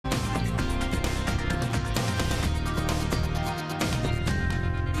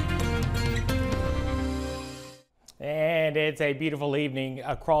And it's a beautiful evening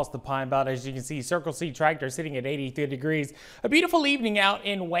across the Pine Belt. As you can see, Circle C Tractor sitting at 83 degrees. A beautiful evening out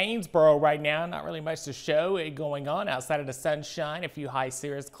in Waynesboro right now. Not really much to show going on outside of the sunshine, a few high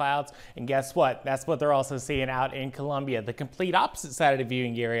cirrus clouds. And guess what? That's what they're also seeing out in Columbia. The complete opposite side of the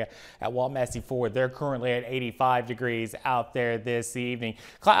viewing area at Walt Massey Ford. They're currently at 85 degrees out there this evening.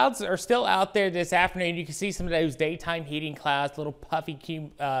 Clouds are still out there this afternoon. You can see some of those daytime heating clouds, little puffy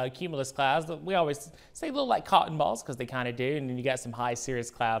cumulus clouds. We always say a little like cotton balls because they kind of do. And then you got some high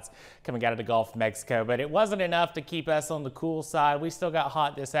cirrus clouds coming out of the Gulf of Mexico. But it wasn't enough to keep us on the cool side. We still got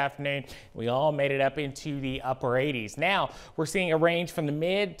hot this afternoon. We all made it up into the upper 80s. Now we're seeing a range from the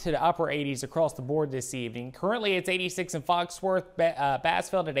mid to the upper 80s across the board this evening. Currently it's 86 in Foxworth,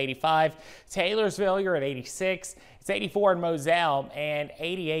 Bassfield at 85, Taylorsville you're at 86. It's 84 in Moselle and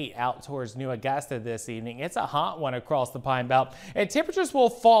 88 out towards New Augusta this evening. It's a hot one across the Pine Belt. And temperatures will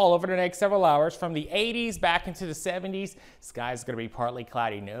fall over the next several hours from the 80s back into the 70s. Sky's going to be partly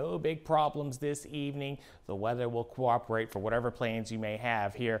cloudy. No big problems this evening. The weather will cooperate for whatever plans you may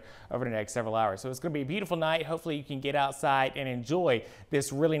have here over the next several hours. So it's going to be a beautiful night. Hopefully you can get outside and enjoy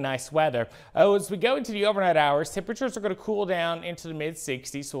this really nice weather. Oh, as we go into the overnight hours, temperatures are going to cool down into the mid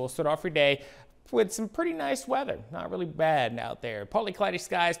 60s. So we'll start off your day with some pretty nice weather. Not really bad out there. Partly cloudy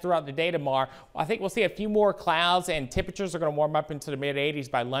skies throughout the day tomorrow. I think we'll see a few more clouds and temperatures are going to warm up into the mid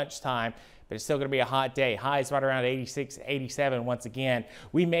 80s by lunchtime, but it's still going to be a hot day. Highs right around 86, 87 once again.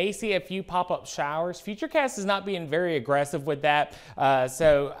 We may see a few pop-up showers. Futurecast is not being very aggressive with that.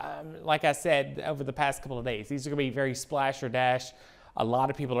 Like I said, over the past couple of days, these are going to be very splash or dash. A lot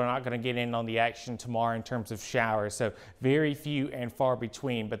of people are not going to get in on the action tomorrow in terms of showers, so very few and far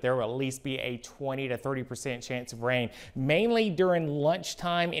between, but there will at least be a 20 to 30% chance of rain, mainly during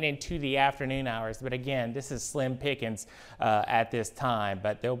lunchtime and into the afternoon hours. But again, this is slim pickings at this time,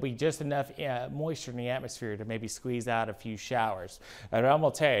 but there'll be just enough moisture in the atmosphere to maybe squeeze out a few showers. And I'm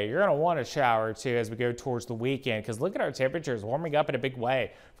going to tell you, you're going to want a shower too as we go towards the weekend, because look at our temperatures warming up in a big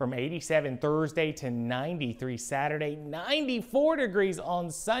way from 87 Thursday to 93 Saturday, 94 degrees on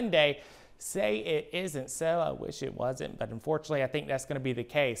Sunday. Say it isn't so. I wish it wasn't, but unfortunately I think that's going to be the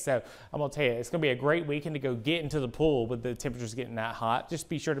case. So I'm going to tell you, it's going to be a great weekend to go get into the pool with the temperatures getting that hot. Just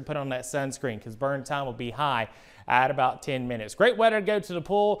be sure to put on that sunscreen because burn time will be high at about 10 minutes. Great weather to go to the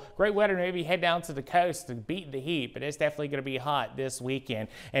pool. Great weather to maybe head down to the coast to beat the heat, but it's definitely going to be hot this weekend.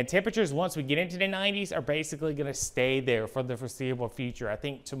 And temperatures, once we get into the 90s, are basically going to stay there for the foreseeable future. I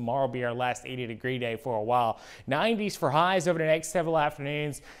think tomorrow will be our last 80-degree day for a while. 90s for highs over the next several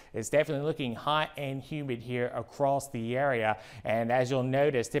afternoons. It's definitely looking hot and humid here across the area. And as you'll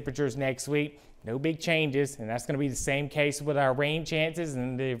notice, temperatures next week, no big changes, and that's going to be the same case with our rain chances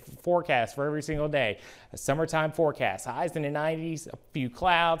and the forecast for every single day. A summertime forecast, highs in the 90s, a few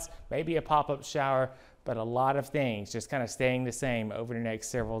clouds, maybe a pop-up shower, but a lot of things just kind of staying the same over the next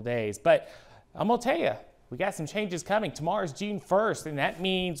several days. But I'm going to tell you, we got some changes coming. Tomorrow's June 1st, and that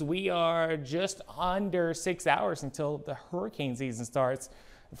means we are just under 6 hours until the hurricane season starts.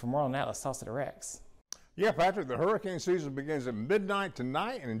 And for more on that, let's toss it to Rex. Yeah, Patrick, the hurricane season begins at midnight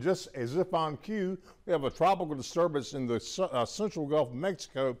tonight, and just as if on cue, we have a tropical disturbance in the central Gulf of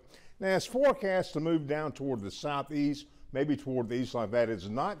Mexico. Now, it's forecast to move down toward the southeast, maybe toward the east like that. It's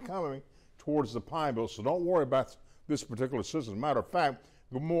not coming towards the Pine Belt, so don't worry about this particular system. As a matter of fact,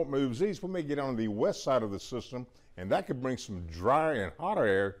 the more it moves east, we may get on the west side of the system, and that could bring some drier and hotter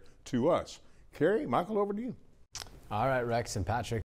air to us. Kerry, Michael, over to you. All right, Rex and Patrick.